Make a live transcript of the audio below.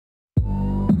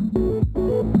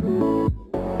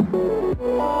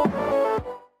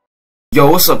Yo,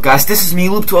 what's up guys, this is me,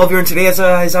 Loop12 here, and today as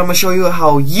I'm gonna show you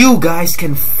how you guys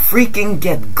can freaking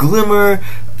get Glimmer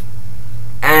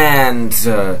and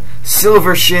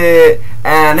silver shit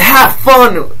and have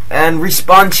fun and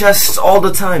respawn chests all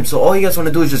the time. So all you guys want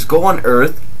to do is just go on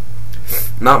Earth,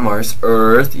 not Mars,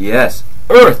 Earth, yes,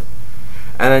 Earth,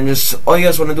 and then just all you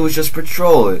guys want to do is just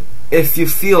patrol it if you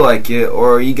feel like it,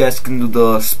 or you guys can do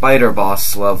the spider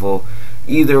boss level.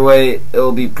 Either way,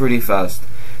 it'll be pretty fast.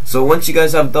 So once you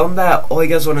guys have done that, all you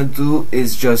guys want to do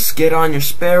is just get on your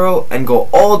Sparrow and go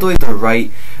all the way to the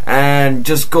right and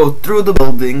just go through the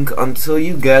building until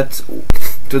you get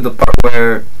to the part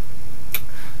where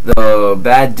the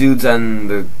bad dudes and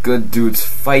the good dudes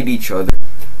fight each other.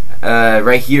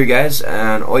 Right here guys,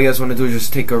 and all you guys want to do is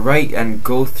just take a right and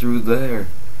go through there,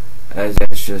 as you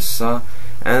guys just saw,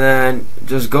 and then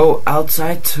just go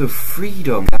outside to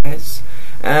freedom guys.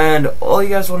 And all you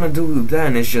guys want to do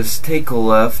then is just take a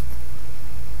left.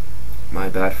 My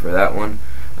bad for that one,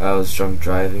 I was drunk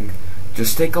driving.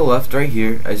 Just take a left right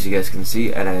here, as you guys can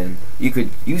see, and then you could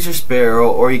use your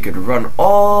Sparrow, or you could run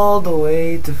all the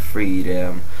way to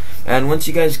freedom. And once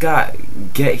you guys get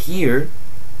here,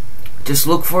 just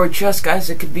look for a chest guys.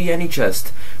 It could be any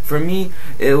chest. For me,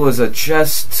 it was a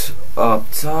chest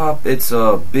up top. It's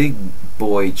a big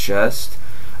boy chest.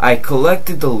 I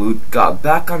collected the loot, got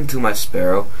back onto my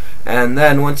Sparrow, and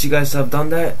then once you guys have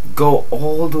done that, go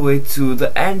all the way to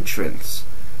the entrance.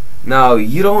 Now,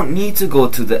 you don't need to go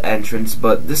to the entrance,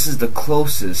 but this is the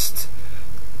closest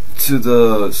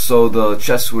to so the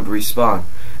chest would respawn.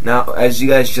 Now, as you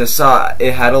guys just saw,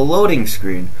 it had a loading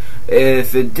screen.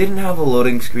 If it didn't have a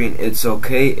loading screen, it's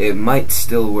okay, it might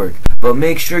still work. But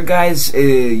make sure guys,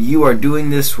 you are doing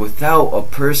this without a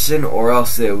person, or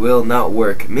else it will not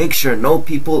work. Make sure no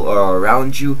people are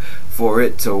around you for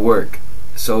it to work.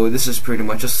 So this is pretty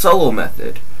much a solo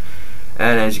method.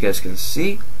 And as you guys can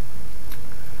see,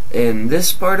 in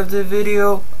this part of the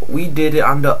video, we did it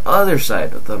on the other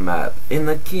side of the map, in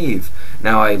the cave.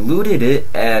 Now I looted it,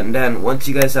 and then once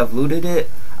you guys have looted it,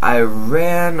 I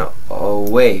ran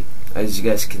away. As you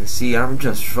guys can see, I'm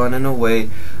just running away.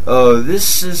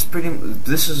 This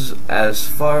is as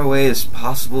far away as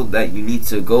possible that you need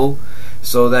to go,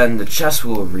 so then the chest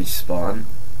will respawn.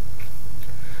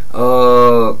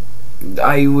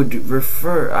 I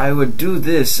would do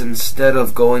this instead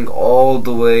of going all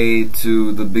the way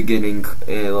to the beginning,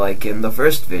 like in the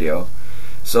first video.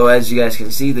 So as you guys can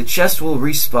see, the chest will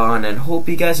respawn, and hope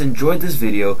you guys enjoyed this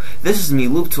video. This is me,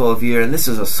 Loop12 here, and this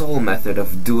is a solo method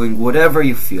of doing whatever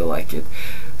you feel like it.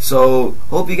 So,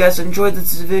 hope you guys enjoyed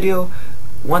this video.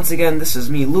 Once again, this is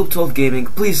me, Loop12 Gaming.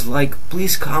 Please like,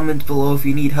 please comment below if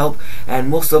you need help, and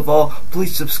most of all,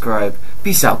 please subscribe.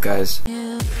 Peace out, guys.